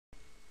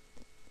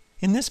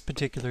In this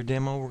particular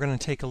demo, we're going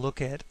to take a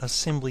look at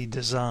assembly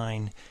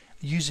design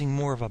using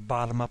more of a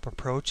bottom-up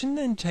approach, and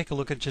then take a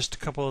look at just a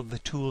couple of the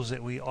tools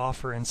that we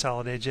offer in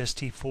Solid Edge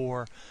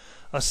ST4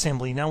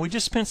 assembly. Now, we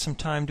just spent some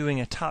time doing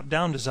a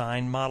top-down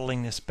design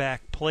modeling this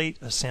back plate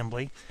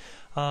assembly,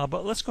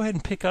 but let's go ahead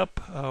and pick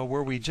up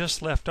where we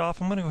just left off.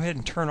 I'm going to go ahead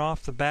and turn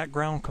off the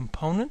background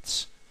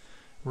components,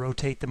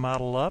 rotate the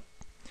model up,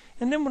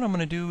 and then what I'm going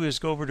to do is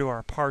go over to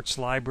our parts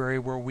library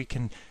where we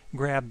can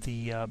grab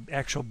the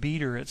actual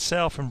beater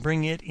itself and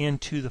bring it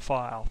into the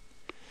file.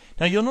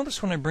 Now you'll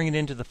notice when I bring it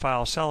into the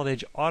file, Solid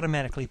Edge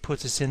automatically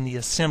puts us in the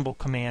assemble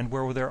command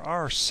where there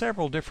are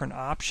several different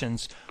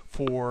options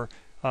for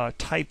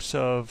types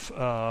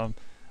of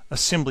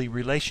assembly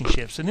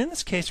relationships. And in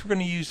this case, we're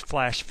going to use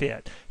Flash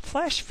Fit.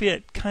 Flash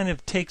Fit kind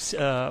of takes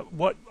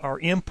what our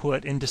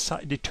input and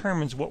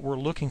determines what we're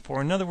looking for.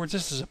 In other words,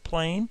 this is a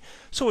plane,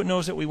 so it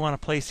knows that we want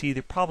to place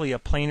either probably a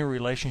planar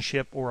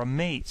relationship or a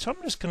mate. So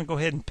I'm just going to go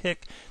ahead and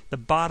pick the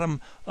bottom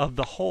of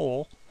the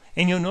hole,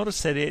 and you'll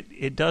notice that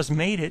it does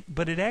mate it,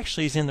 but it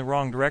actually is in the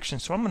wrong direction.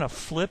 So I'm going to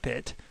flip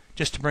it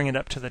just to bring it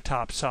up to the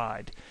top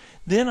side.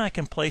 Then I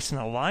can place an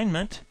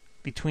alignment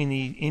between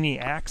any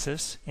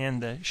axis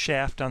and the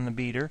shaft on the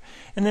beater.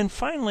 And then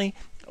finally,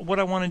 what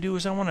I want to do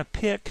is I want to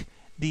pick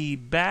the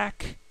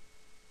back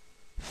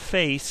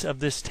face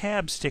of this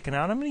tab sticking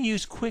out. I'm going to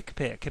use Quick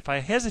Pick. If I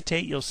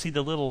hesitate, you'll see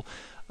the little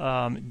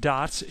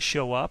dots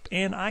show up,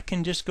 and I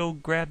can just go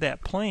grab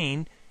that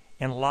plane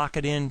and lock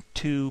it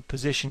into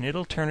position.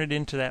 It'll turn it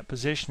into that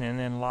position and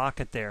then lock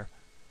it there.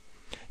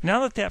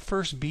 Now that that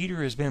first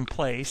beater has been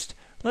placed,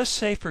 let's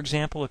say, for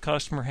example, a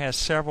customer has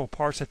several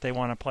parts that they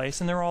want to place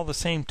and they're all the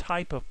same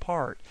type of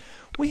part.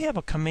 We have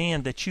a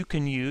command that you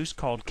can use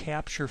called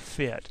Capture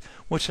Fit,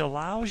 which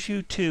allows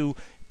you to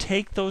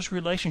take those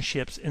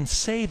relationships and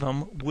save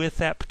them with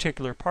that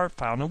particular part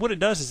file. Now what it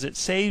does is it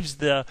saves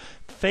the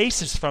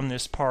faces from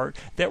this part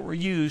that were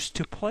used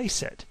to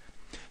place it.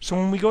 So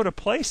when we go to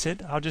place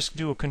it, I'll just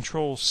do a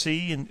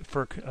Control-C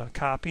for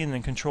copy and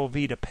then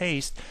Control-V to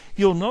paste.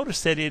 You'll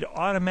notice that it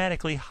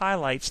automatically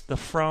highlights the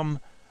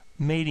from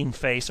mating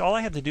face. All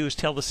I have to do is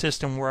tell the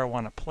system where I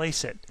want to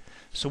place it.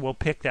 So we'll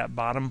pick that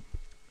bottom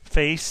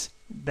face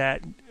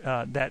that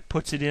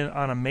puts it in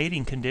on a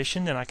mating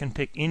condition. Then I can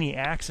pick any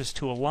axis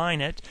to align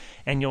it,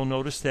 and you'll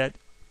notice that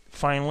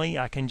finally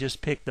I can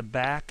just pick the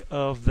back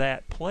of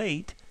that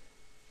plate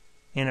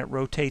and it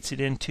rotates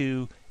it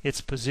into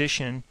its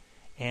position,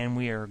 and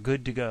we are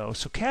good to go.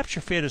 So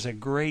Capture Fit is a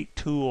great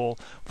tool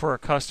for our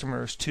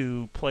customers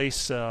to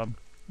place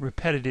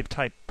repetitive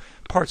type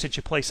parts that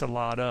you place a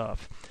lot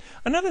of.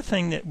 Another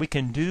thing that we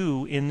can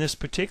do in this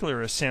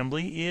particular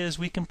assembly is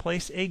we can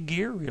place a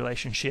gear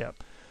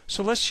relationship.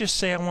 So let's just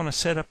say I want to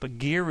set up a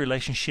gear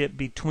relationship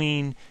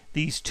between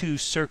these two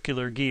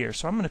circular gears.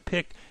 So I'm going to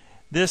pick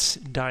this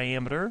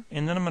diameter,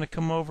 and then I'm going to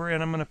come over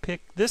and I'm going to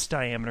pick this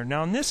diameter.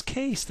 Now in this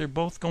case, they're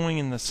both going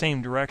in the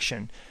same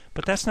direction,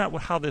 but that's not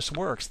how this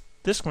works.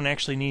 This one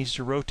actually needs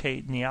to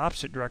rotate in the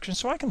opposite direction,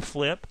 so I can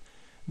flip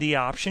the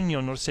option.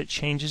 You'll notice it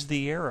changes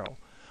the arrow.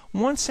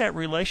 Once that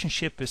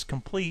relationship is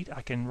complete,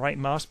 I can right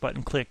mouse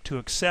button click to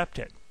accept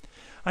it.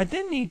 I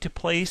then need to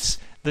place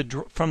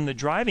from the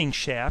driving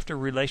shaft a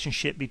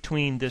relationship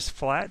between this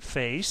flat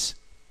face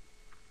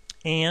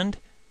and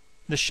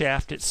the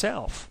shaft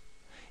itself.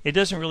 It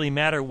doesn't really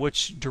matter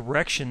which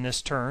direction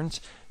this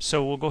turns,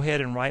 so we'll go ahead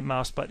and right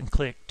mouse button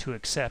click to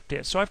accept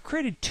it. So I've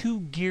created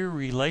two gear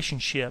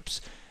relationships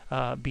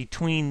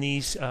between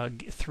these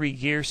three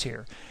gears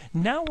here.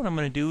 Now what I'm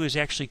going to do is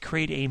actually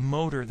create a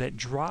motor that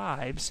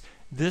drives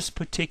this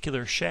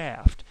particular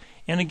shaft.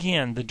 And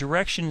again, the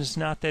direction is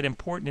not that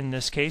important in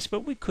this case,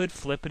 but we could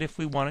flip it if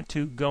we wanted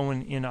to go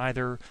in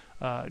either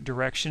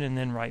direction, and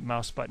then right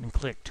mouse button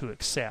click to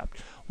accept.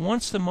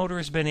 Once the motor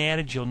has been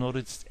added, you'll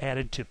notice it's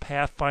added to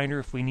Pathfinder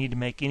if we need to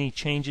make any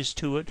changes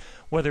to it.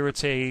 Whether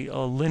it's a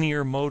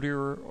linear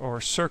motor or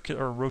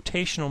circular or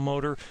rotational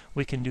motor,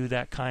 we can do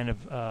that kind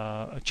of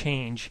a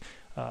change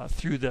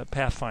through the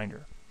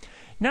Pathfinder.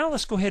 Now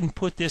let's go ahead and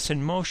put this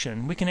in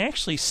motion. We can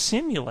actually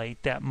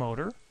simulate that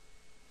motor,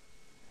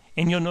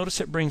 and you'll notice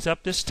it brings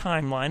up this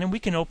timeline, and we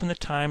can open the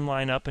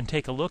timeline up and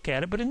take a look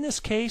at it. But in this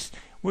case,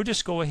 we'll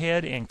just go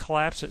ahead and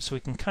collapse it so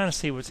we can kind of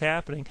see what's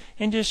happening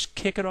and just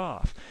kick it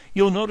off.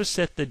 You'll notice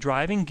that the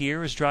driving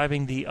gear is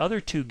driving the other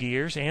two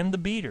gears and the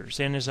beaters,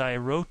 and as I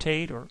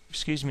rotate, or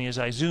excuse me, as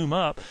I zoom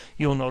up,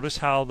 you'll notice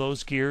how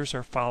those gears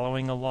are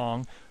following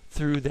along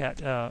through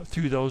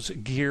those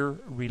gear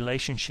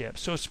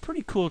relationships. So it's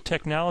pretty cool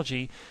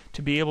technology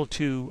to be able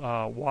to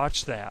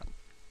watch that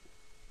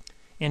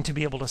and to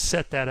be able to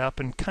set that up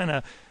and kind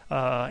of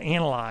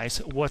analyze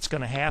what's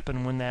going to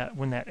happen when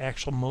that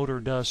actual motor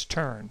does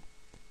turn.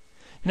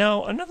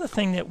 Now another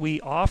thing that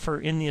we offer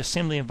in the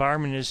assembly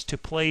environment is to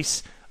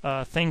place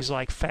things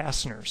like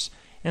fasteners.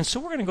 And so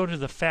we're going to go to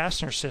the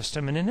Fastener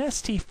System, and in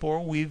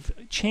ST4 we've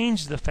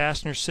changed the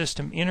Fastener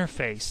System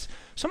interface.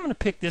 So I'm going to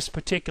pick this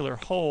particular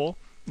hole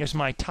as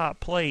my top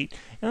plate,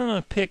 and I'm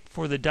going to pick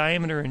for the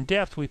diameter and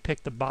depth, we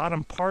pick the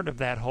bottom part of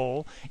that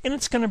hole, and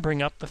it's going to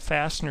bring up the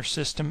Fastener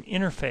System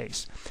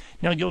interface.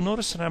 Now you'll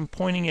notice that I'm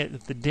pointing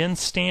at the DIN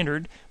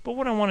standard, but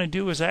what I want to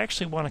do is I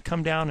actually want to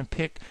come down and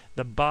pick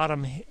the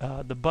bottom,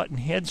 the button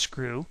head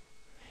screw,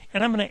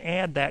 and I'm going to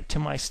add that to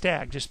my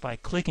stack just by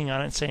clicking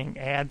on it and saying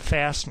Add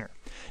Fastener.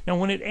 Now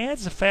when it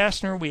adds the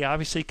fastener, we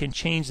obviously can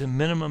change the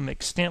minimum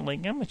extent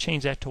length. I'm going to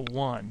change that to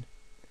 1.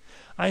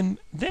 I'm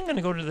then going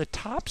to go to the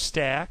top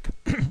stack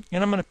and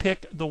I'm going to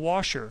pick the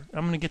washer.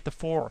 I'm going to get the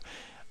 4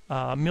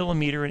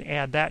 millimeter and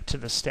add that to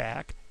the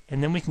stack.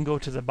 And then we can go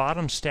to the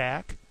bottom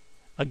stack,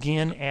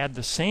 again add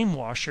the same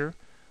washer,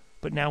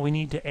 but now we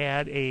need to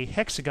add a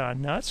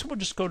hexagon nut. So we'll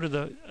just go to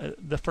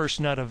the first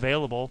nut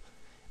available,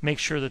 make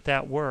sure that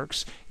that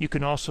works. You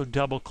can also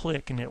double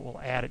click and it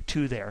will add it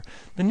to there.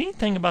 The neat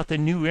thing about the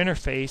new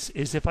interface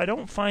is if I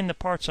don't find the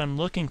parts I'm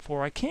looking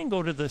for, I can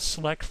go to the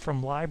Select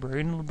from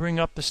Library and it'll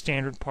bring up the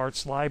standard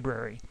parts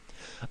library.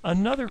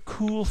 Another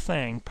cool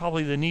thing,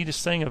 probably the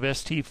neatest thing of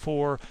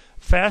ST4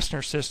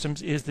 fastener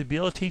systems, is the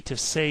ability to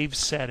save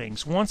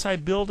settings. Once I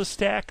build a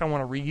stack, I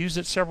want to reuse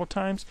it several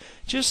times,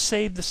 just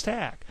save the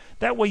stack.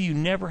 That way you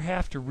never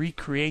have to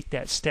recreate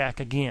that stack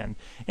again.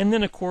 And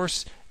then of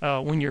course,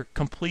 when you're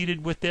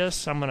completed with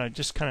this, I'm going to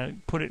just kind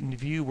of put it in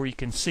view where you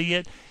can see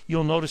it.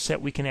 You'll notice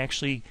that we can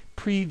actually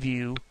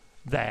preview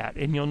that,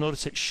 and you'll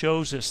notice it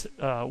shows us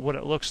what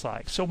it looks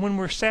like. So when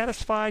we're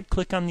satisfied,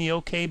 click on the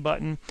OK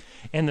button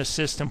and the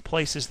system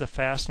places the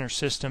fastener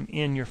system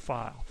in your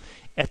file.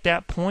 At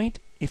that point,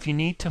 if you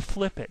need to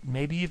flip it,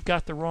 maybe you've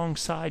got the wrong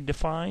side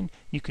defined,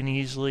 you can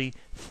easily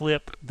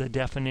flip the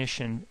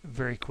definition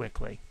very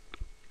quickly.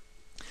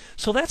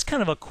 So that's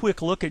kind of a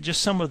quick look at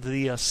just some of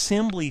the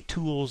assembly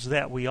tools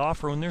that we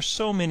offer, and there's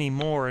so many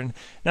more and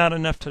not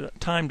enough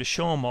time to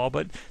show them all,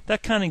 but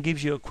that kind of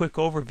gives you a quick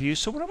overview.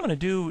 So what I'm going to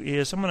do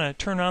is I'm going to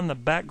turn on the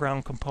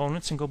background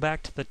components and go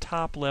back to the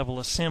top level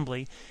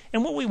assembly,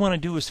 and what we want to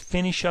do is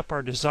finish up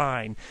our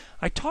design.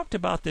 I talked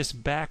about this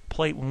back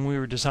plate when we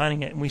were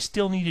designing it, and we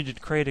still needed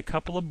to create a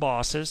couple of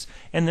bosses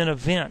and then a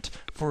vent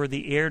for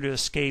the air to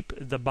escape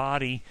the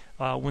body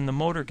when the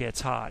motor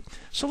gets hot.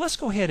 So let's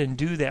go ahead and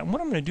do that. And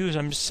what I'm going to do is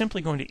I'm just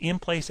simply going to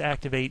in-place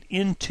activate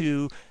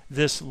into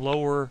this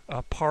lower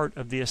part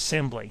of the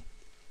assembly.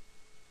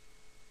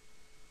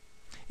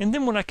 And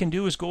then what I can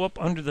do is go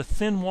up under the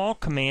thin wall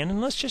command,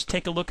 and let's just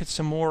take a look at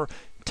some more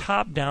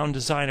top-down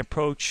design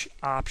approach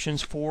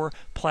options for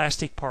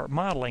plastic part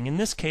modeling. In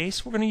this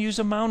case, we're going to use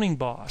a mounting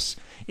boss.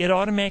 It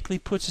automatically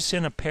puts us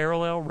in a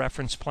parallel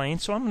reference plane,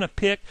 so I'm going to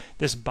pick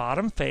this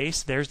bottom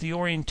face. There's the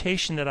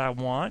orientation that I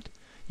want.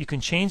 You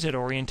can change that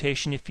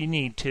orientation if you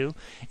need to.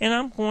 And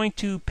I'm going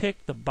to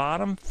pick the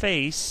bottom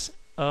face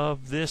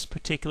of this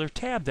particular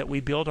tab that we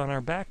build on our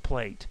back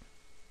plate.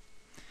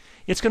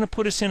 It's going to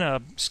put us in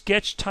a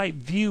sketch type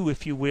view,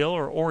 if you will,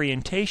 or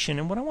orientation.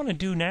 And what I want to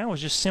do now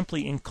is just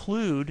simply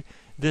include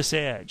this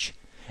edge.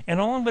 And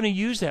all I'm going to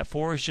use that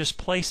for is just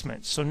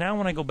placement. So now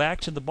when I go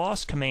back to the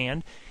boss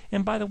command,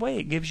 and by the way,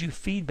 it gives you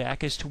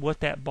feedback as to what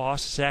that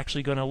boss is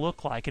actually going to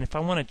look like. And if I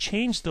want to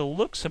change the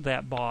looks of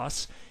that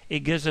boss,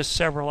 it gives us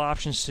several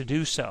options to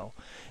do so.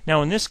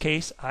 Now in this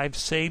case, I've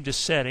saved a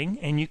setting,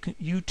 and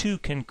you too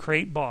can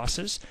create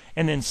bosses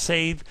and then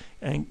save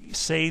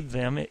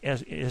them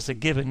as a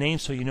given name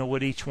so you know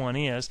what each one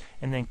is,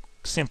 and then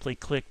simply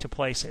click to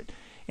place it.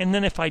 And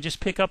then if I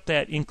just pick up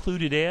that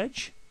included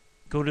edge,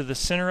 go to the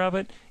center of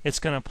it, it's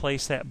going to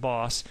place that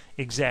boss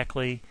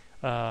exactly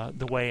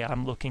the way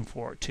I'm looking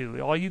for it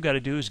to. All you got to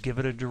do is give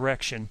it a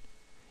direction,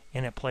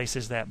 and it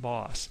places that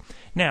boss.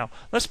 Now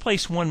let's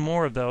place one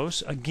more of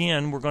those.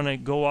 Again, we're going to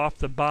go off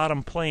the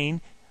bottom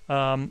plane,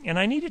 and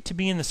I need it to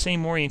be in the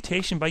same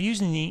orientation. By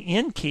using the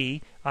N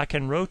key, I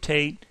can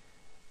rotate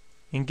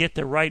and get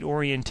the right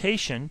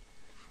orientation.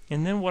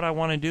 And then what I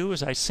want to do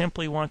is I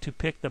simply want to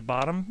pick the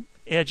bottom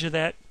edge of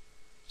that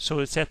so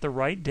it's at the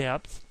right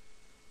depth,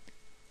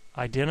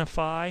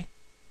 identify,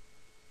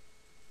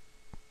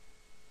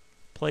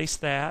 place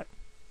that,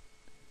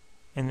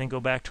 and then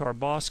go back to our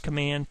boss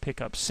command, pick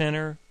up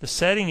center. The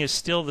setting is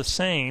still the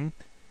same,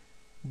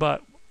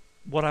 but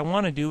what I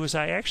want to do is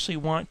I actually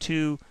want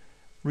to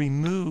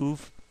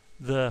remove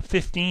the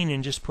 15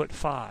 and just put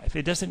 5.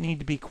 It doesn't need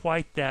to be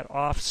quite that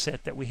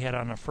offset that we had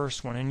on the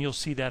first one, and you'll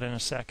see that in a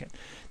second.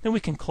 Then we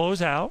can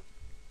close out,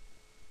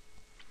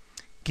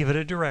 give it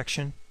a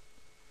direction,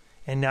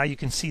 and now you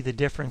can see the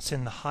difference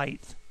in the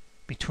height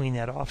between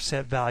that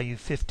offset value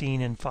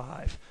 15 and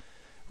 5.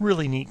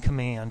 Really neat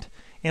command,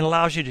 and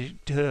allows you to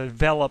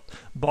develop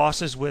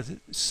bosses with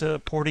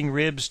supporting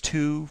ribs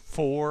 2,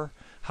 4,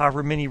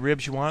 however many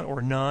ribs you want,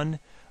 or none.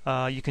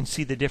 You can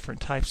see the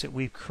different types that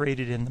we've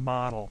created in the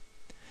model.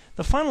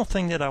 The final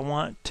thing that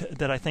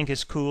I think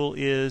is cool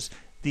is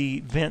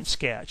the vent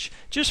sketch.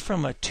 Just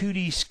from a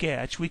 2D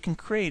sketch, we can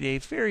create a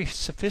very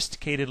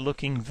sophisticated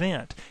looking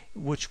vent,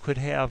 which can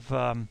have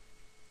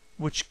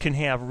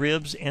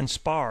ribs and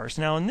spars.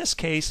 Now in this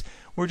case,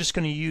 we're just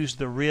going to use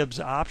the ribs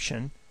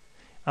option.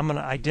 I'm going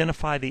to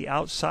identify the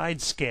outside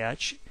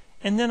sketch,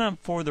 And then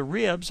for the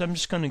ribs, I'm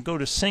just going to go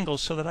to single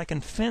so that I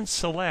can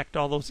select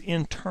all those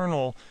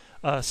internal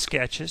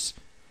sketches.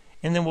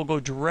 And then we'll go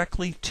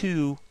directly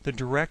to the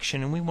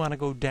direction, and we want to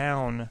go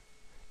down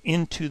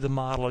into the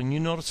model. And you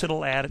notice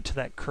it'll add it to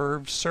that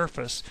curved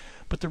surface.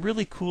 But the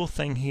really cool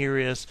thing here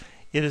is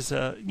it's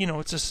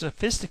a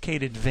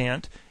sophisticated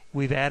vent.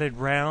 We've added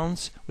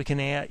rounds. We can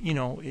add,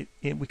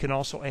 we can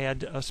also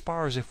add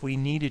spars if we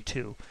needed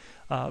to.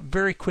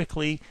 Very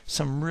quickly,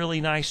 some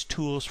really nice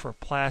tools for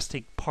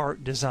plastic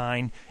part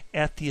design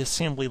at the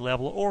assembly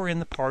level or in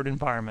the part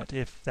environment,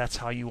 if that's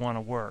how you want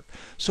to work.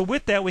 So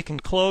with that, we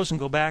can close and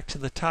go back to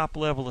the top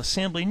level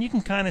assembly, and you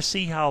can kind of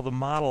see how the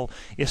model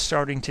is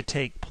starting to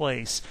take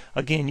place.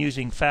 Again,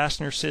 using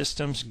fastener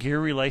systems,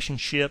 gear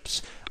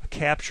relationships,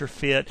 capture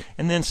fit,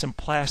 and then some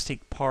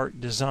plastic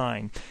part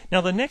design. Now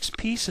the next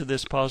piece of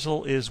this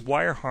puzzle is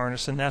wire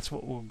harness, and that's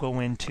what we'll go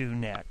into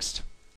next.